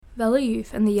Vela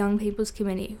Youth and the Young People's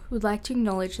Committee would like to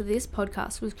acknowledge that this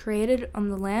podcast was created on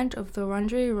the land of the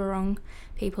Wurundjeri Wurrung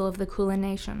people of the Kulin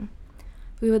Nation.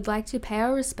 We would like to pay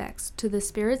our respects to the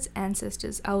spirits,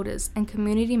 ancestors, elders, and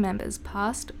community members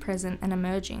past, present, and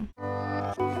emerging.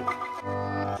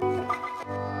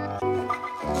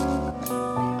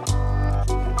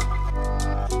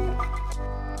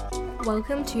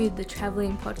 Welcome to the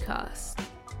Travelling Podcast,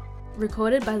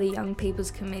 recorded by the Young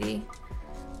People's Committee,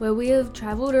 where we have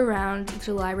travelled around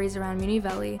to libraries around Moonee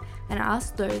Valley and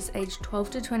asked those aged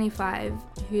 12 to 25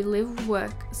 who live,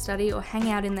 work, study or hang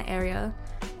out in the area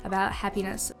about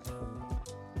happiness.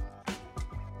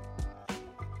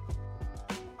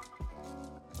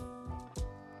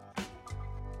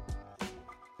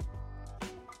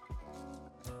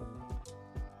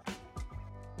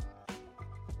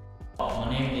 My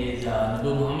name is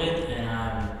Nabil Mohammed and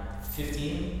I'm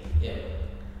 15. Yeah.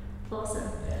 Awesome.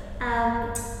 Yeah.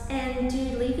 And do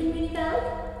you live in Moonee Valley?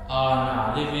 No,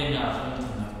 I live in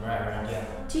Flemington, like right around here.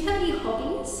 Do you have any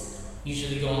hobbies?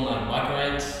 Usually go on like bike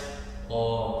rides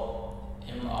or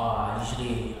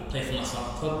usually I play for my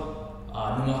soccer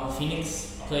club, Newmarket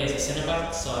Phoenix. I play as a centre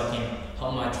back so I can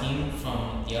help my team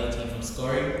from the other team from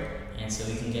scoring and so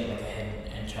we can get like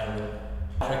ahead and travel.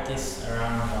 I practice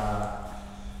around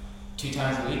 2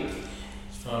 times a week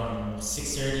from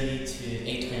 6:30 to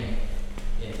 8:20.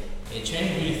 Yeah,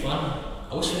 training's really fun.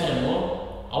 I wish we had it more.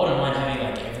 I wouldn't mind having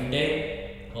like every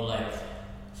day or like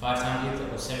 5 times a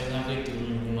week or 7 times a week.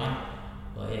 Wouldn't really mind.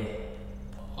 But yeah,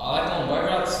 I like going bike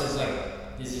rides. So it's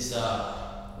like there's this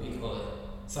what do you call it?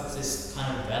 It's like this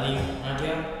kind of valley around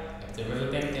here, like the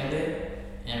riverbank down there,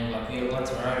 and like we like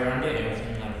to ride around it. And we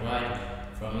can like ride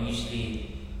from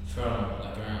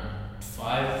like around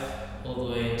 5 all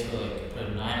the way until like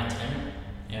probably 9 or 10,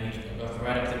 and we go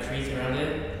right up the creek around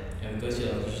there. And we go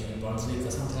to like usually Brunswick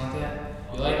or something like that.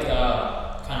 We like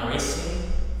kind of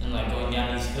racing and like going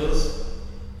down these hills.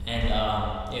 And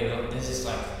there's this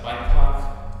like bike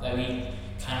park that we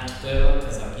kind of took over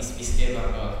because like used to be scared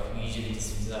about. We usually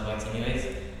just use our bikes anyways.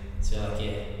 So like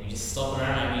we just stop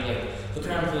around and we like look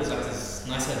around for like this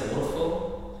nice little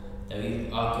waterfall that we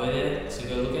go there to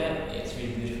go look at. Yeah, it's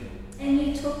really beautiful. And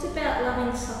you talked about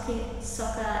loving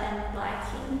soccer and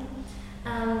biking.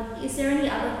 Is there any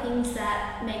other things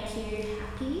that make you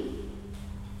happy?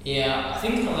 Yeah, I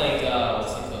think I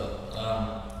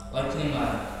like playing my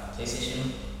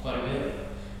PlayStation quite a bit.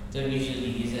 Don't usually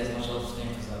use it as much as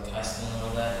because like high school and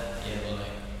all that. Yeah, but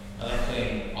like I like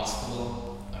playing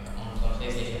basketball like on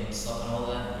PlayStation and stuff and all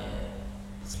that.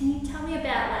 Yeah. Can you tell me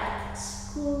about like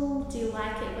school? Do you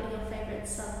like it? What are your favourite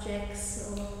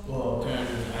subjects? Well,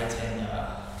 currently I attend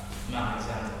Mount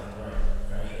Exams like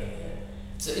right here.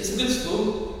 Yeah. It's a good school.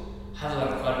 Have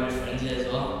like quite a bit of friends here as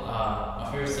well. My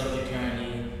favorite subject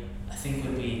currently I think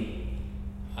would be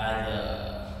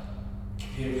either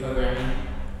computer programming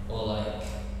or like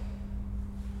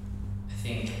I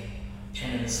think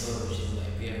pen and sword, which is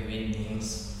like we have reading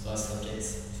names for our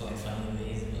subjects for like funny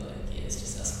ways, but like yeah, it's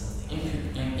just that's cool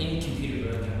thing. In computer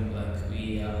programming, like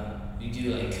we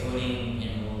do like coding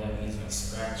and all that. We use like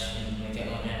Scratch and make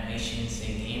our own animations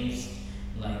and games.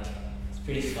 Like it's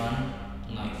pretty fun.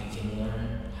 And, like you can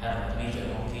learn how to make your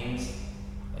own games.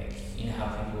 Like you know how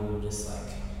people will just like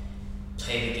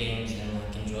play the games and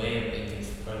like enjoy it, but you can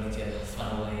probably make it a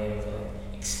fun way of like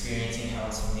experiencing how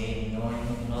it's made and knowing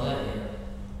and all that.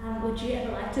 Yeah. Would you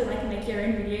ever like to like make your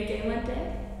own video game one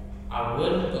day? I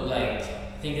would, but like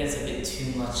I think that's a bit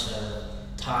too much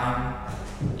time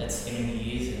that's gonna be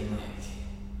used and like.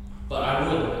 But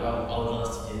I would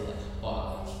love to do that. But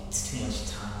like it's too much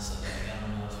time, so like I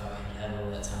don't know if I can have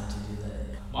all that time to do that.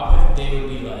 My perfect day would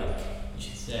be like you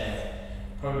should say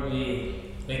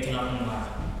probably waking up in like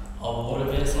a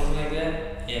waterbed or something like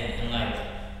that. Yeah, and like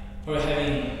probably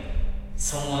having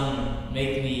someone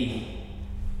make me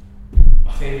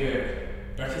my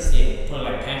favorite breakfast. Yeah,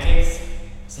 probably like pancakes,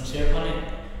 some syrup on it,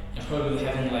 and probably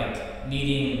having like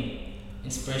meeting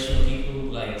inspirational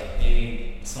people like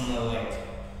maybe some of the like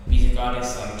music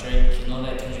artists like Drake and all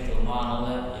that, Kendrick Lamar and all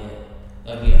that. Yeah,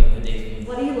 that'd be a good day for me.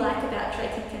 What do you like about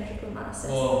Drake and Kendrick Lamar?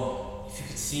 Well, if you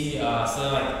could see,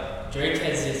 so like Drake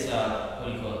has this what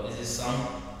do you call it? There's this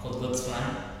song called God's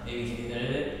Plan. Maybe you've heard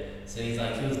of it. So he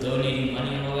was donating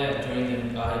money and all that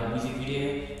during the music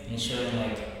video and showing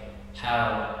like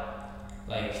how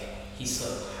like he saw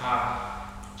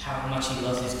how much he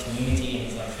loves his community and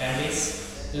his like fan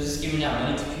base. He was just giving out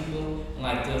money to people and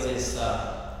like there was this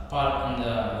part in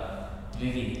the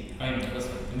movie. It was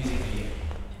like the music video.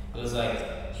 It was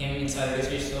like him inside the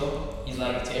grocery store. He's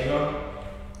like to everyone,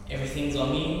 everything's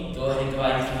on me, go ahead and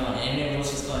buy anything you want. And everyone's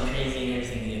just going crazy and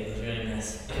everything. Yeah, it was really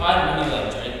nice. If I had money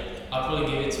like Drake, I'll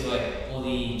probably give it to like all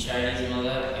the charities and all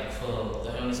that, like for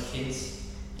the homeless kids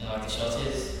and like the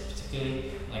shelters,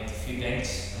 particularly like the food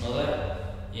banks and all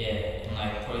that. Yeah, and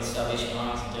like probably Salvation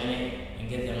Army to donate and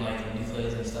get them like new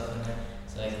clothes and stuff in there,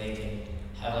 so like they can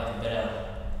have like a better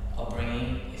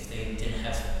upbringing if they didn't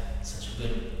have such a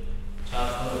good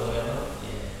childhood or whatever.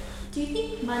 Yeah. Do you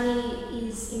think money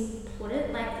is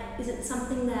important? Like, is it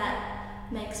something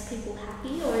that makes people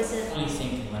happy, or is I it? don't really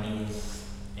think money is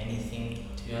anything,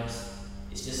 to be honest.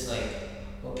 It's just like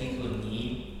what people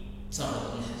need. It's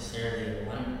not necessarily a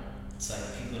want. It's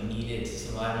like people need it to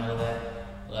survive and all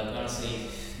that. But like honestly,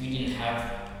 if we didn't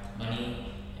have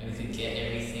money and we could get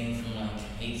everything from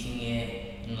like making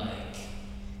it and like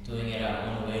doing it our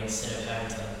own way instead of having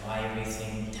to like buy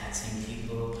everything, taxing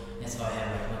people. That's why I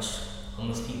have like much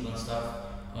homeless people and stuff.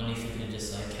 Only if we could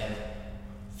just like have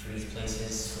free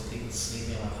places for people to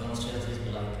sleep in like homeless shelters,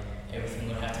 but like everything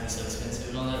would have to be so expensive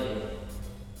and all that. Yeah.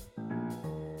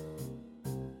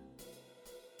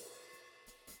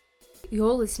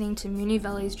 You're listening to Moonee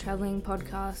Valley's Travelling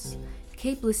Podcast.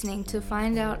 Keep listening to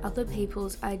find out other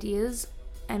people's ideas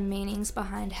and meanings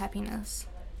behind happiness.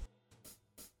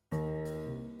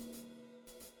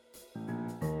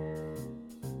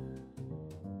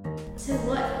 So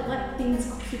what things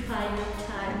occupy your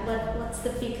time? What's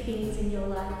the big things in your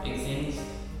life? Big things,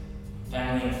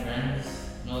 family and friends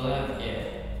and all that. Yeah,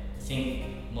 I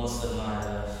think most of my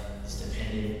life is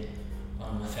dependent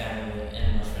on my family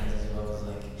and my friends as well, because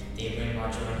like they bring my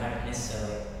joy and happiness. So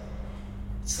like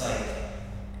it's like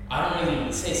I don't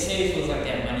really say it feels like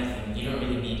that money thing. You don't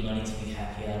really need money to be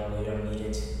happy at all. You don't need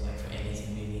it like for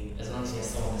anything really. As long as you have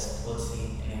someone that supports you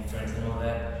and you have friends and all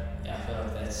that. Yeah, I feel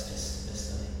like that's just the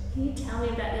best of it. Can you tell me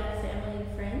about your family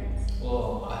and friends?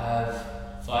 Well, I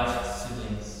have 5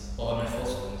 siblings. Well, I have 4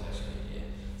 siblings actually. Yeah.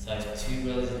 So I have 2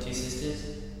 brothers and 2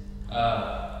 sisters.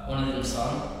 One of them's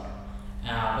son.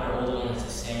 But our older one is the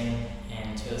same,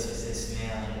 and 2 other sisters,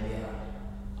 male and Olivia.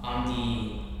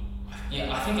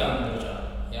 I think I'm the middle child.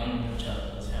 Yeah, I'm the middle child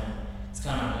of the family. It's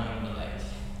kind of annoying, but like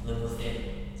live with it.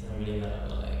 It doesn't really matter,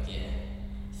 but like yeah.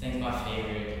 I think my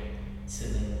favorite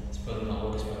sibling is probably my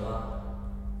oldest brother.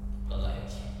 But like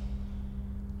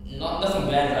nothing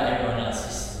bad about everyone else.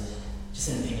 Just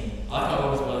an opinion. I like my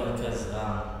oldest brother because I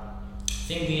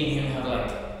think me and him have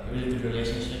like a really good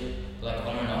relationship, like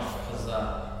on and off.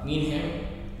 Because me and him,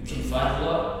 we can fight a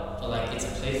lot, but like it's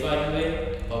a play fight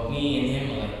way. But me and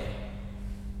him, like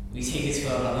we take it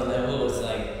to another level. It's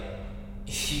like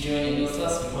if you join in with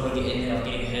us, we probably get ended up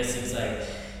getting hurt. So it's like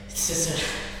it's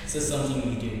just something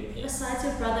we do. Yeah. Besides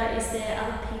your brother, is there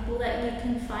other people that you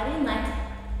confide in? Like,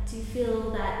 do you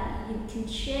feel that you can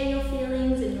share your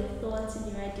feelings and your thoughts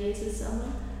and your ideas with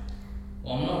someone?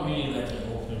 Well, I'm not really like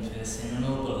an open person, you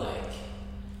know, but like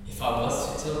if I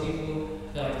was to tell people,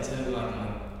 I feel like I tell like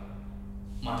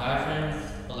my guy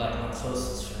friends or like my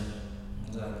closest friend.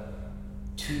 There's like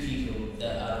 2 people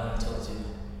that I don't talk to.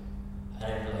 I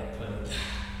don't like probably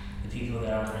the people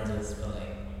that I'm friends with, but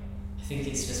like I think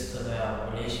it's just because of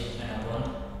our relationship and our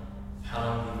bond, how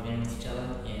long we've been with each other.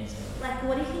 Yeah, so Like,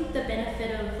 what do you think the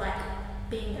benefit of like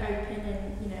being open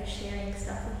and sharing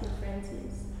stuff with your friends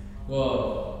is?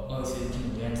 well, obviously you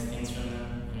can learn things from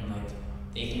them, and like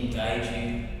they can guide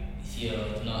you if you're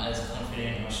like not as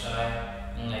confident or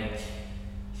shy, and like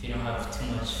if you don't have too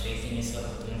much faith in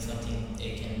yourself or doing something,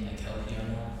 they can like help you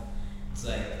on that. It's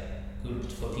like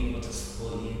good for people to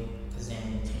support you, because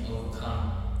then you can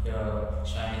overcome your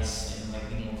shyness and like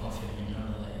be more confident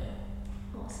and all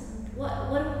that. Awesome.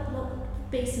 What would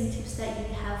be some tips that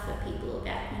you have for people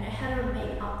about how to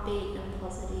remain upbeat and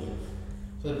positive?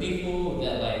 For the people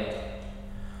that like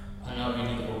are not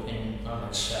really open or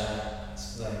like shy,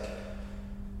 it's like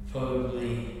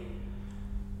probably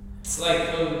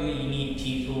you need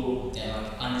people that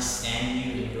like understand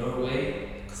you in your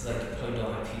way, because like you probably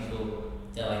don't have people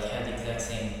that like have the exact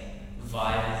same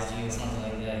vibe as you or something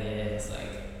like that. Yeah, it's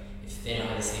like if they don't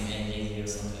have the same energy as you or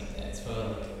something like that, it's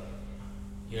probably like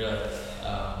you're like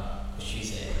what should you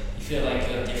say? You feel like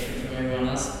you're different from everyone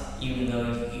else, even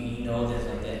though you know there's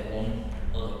like that one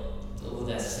all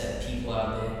that set people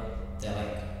out there that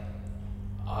like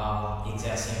are the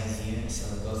exact same as you,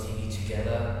 so like both of you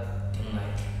together can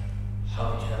like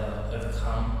help each other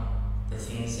overcome the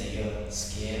things that you're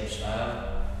scared or shy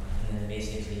of, and then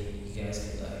basically you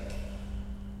guys could like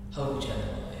help each other.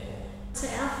 Yeah. So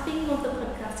our theme of the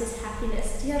podcast is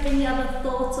happiness. Do you have any other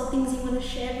thoughts or things you want to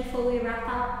share before we wrap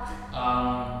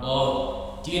up?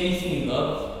 Well, do anything you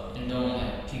love and don't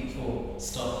let people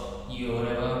stop you or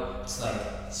whatever. It's like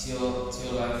it's your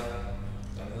life.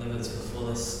 Like live it to the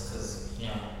fullest, because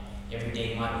every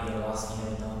day might be your last. You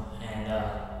never know, and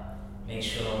make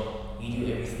sure you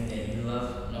do everything that you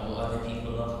love, not what other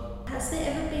people love. Has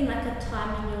there ever been like a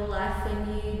time in your life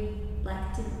when you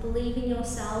like didn't believe in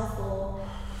yourself or?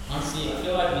 Honestly, I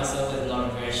feel like myself is not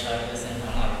a very shy person.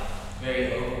 I'm like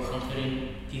very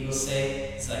overconfident. People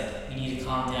say it's like you need to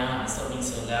calm down and stop being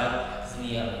so loud. Cause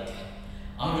me,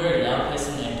 I'm a very loud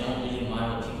person and I don't really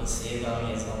mind what people say about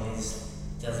me as long as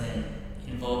it doesn't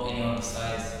involve anyone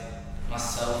besides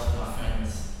myself, my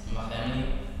friends, and my family.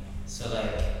 So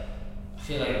like, I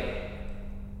feel like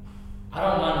I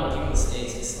don't mind what people say.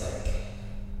 It's just like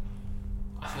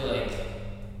I feel like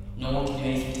no one can do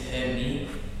anything to hurt me.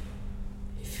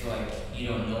 I feel like you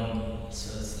don't know me,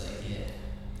 so it's like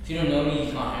if you don't know me,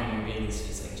 you can't hurt me really. So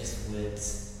it's like just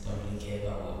words. Don't really care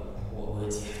about what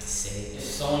words you have to say. If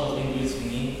someone was being rude to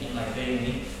me and like hurting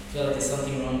me, I feel like there's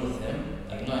something wrong with them.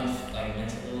 Like not in like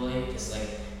mental way, just like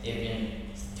they've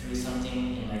been through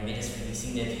something and like they're just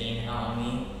releasing their pain out on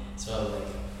me. So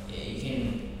like you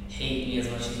can hate me as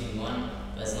much as you want,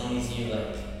 but as long as you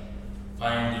like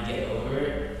finally get over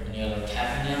it and you're like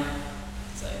happy now,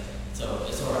 it's like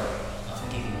it's alright. I'll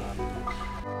forgive you.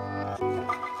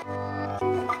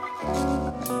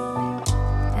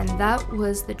 And that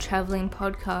was the Travelling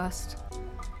Podcast.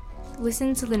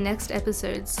 Listen to the next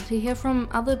episodes to hear from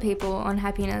other people on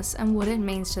happiness and what it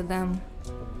means to them.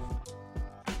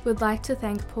 We'd like to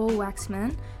thank Paul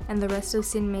Waxman and the rest of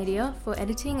Sin Media for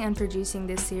editing and producing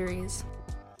this series.